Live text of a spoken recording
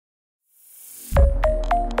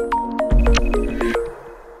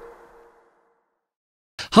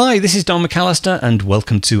Hi, this is Don McAllister and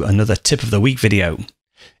welcome to another Tip of the Week video.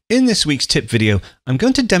 In this week's tip video, I'm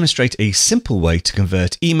going to demonstrate a simple way to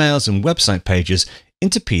convert emails and website pages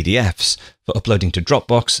into PDFs for uploading to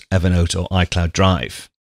Dropbox, Evernote or iCloud Drive.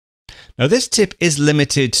 Now this tip is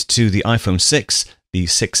limited to the iPhone 6, the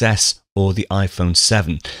 6S or the iPhone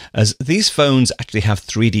 7, as these phones actually have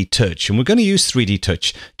 3D Touch, and we're going to use 3D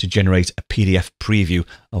Touch to generate a PDF preview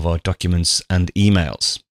of our documents and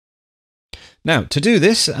emails. Now, to do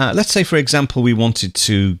this, let's say, for example, we wanted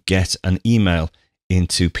to get an email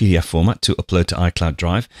into PDF format to upload to iCloud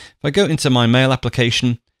Drive. If I go into my mail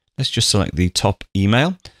application, let's just select the top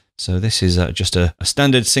email. So this is just a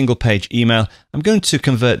standard single-page email. I'm going to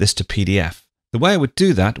convert this to PDF. The way I would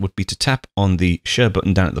do that would be to tap on the share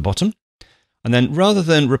button down at the bottom. And then rather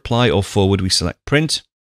than reply or forward, we select print.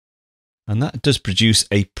 And that does produce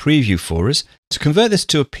a preview for us. To convert this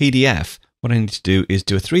to a PDF, what I need to do is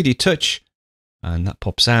do a 3D touch. And that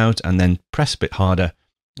pops out, and then press a bit harder,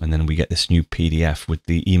 and then we get this new PDF with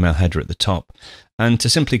the email header at the top. And to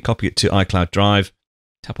simply copy it to iCloud Drive,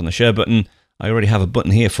 tap on the share button. I already have a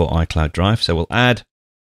button here for iCloud Drive, so we'll add.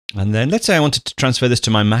 And then let's say I wanted to transfer this to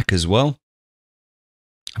my Mac as well.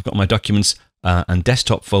 I've got my documents and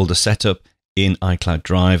desktop folder set up in iCloud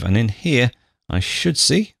Drive, and in here I should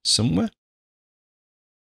see somewhere.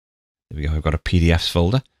 There we go, I've got a PDFs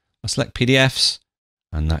folder. I select PDFs.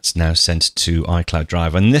 And that's now sent to iCloud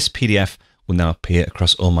Drive. And this PDF will now appear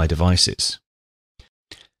across all my devices.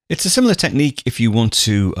 It's a similar technique if you want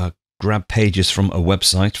to grab pages from a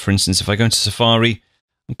website. For instance, if I go into Safari,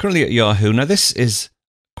 I'm currently at Yahoo. Now, this is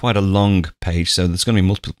quite a long page, so there's going to be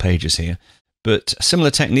multiple pages here. But a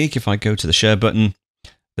similar technique, if I go to the share button,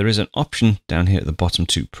 there is an option down here at the bottom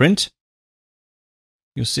to print.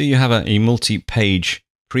 You'll see you have a multi-page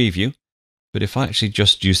preview. But if I actually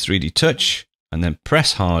just use 3D Touch, and then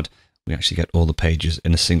press hard, we actually get all the pages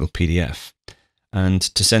in a single PDF. And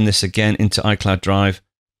to send this again into iCloud Drive,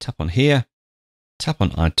 tap on here, tap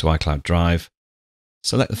on Add to iCloud Drive,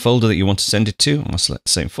 select the folder that you want to send it to. I'll select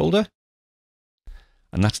the same folder.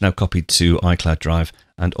 And that's now copied to iCloud Drive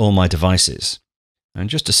and all my devices. And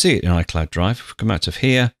just to see it in iCloud Drive, if we come out of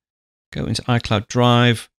here, go into iCloud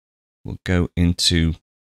Drive, we'll go into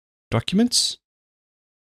Documents.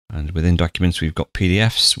 And within Documents, we've got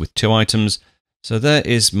PDFs with 2 items. So there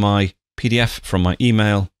is my PDF from my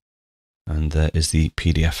email, and there is the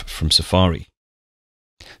PDF from Safari.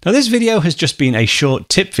 Now this video has just been a short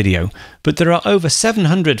tip video, but there are over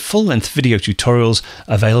 700 full-length video tutorials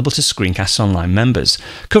available to ScreenCastsOnline members,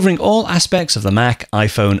 covering all aspects of the Mac,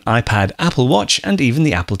 iPhone, iPad, Apple Watch, and even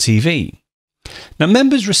the Apple TV. Now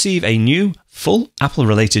members receive a new, full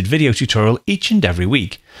Apple-related video tutorial each and every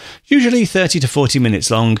week, usually 30 to 40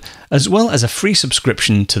 minutes long, as well as a free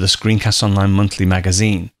subscription to the ScreenCastsOnline monthly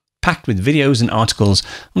magazine, packed with videos and articles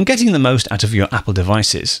on getting the most out of your Apple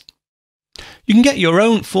devices. You can get your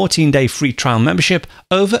own 14-day free trial membership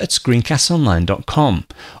over at ScreenCastsOnline.com,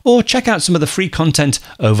 or check out some of the free content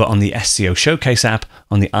over on the SCO Showcase app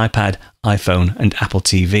on the iPad, iPhone, and Apple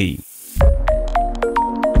TV.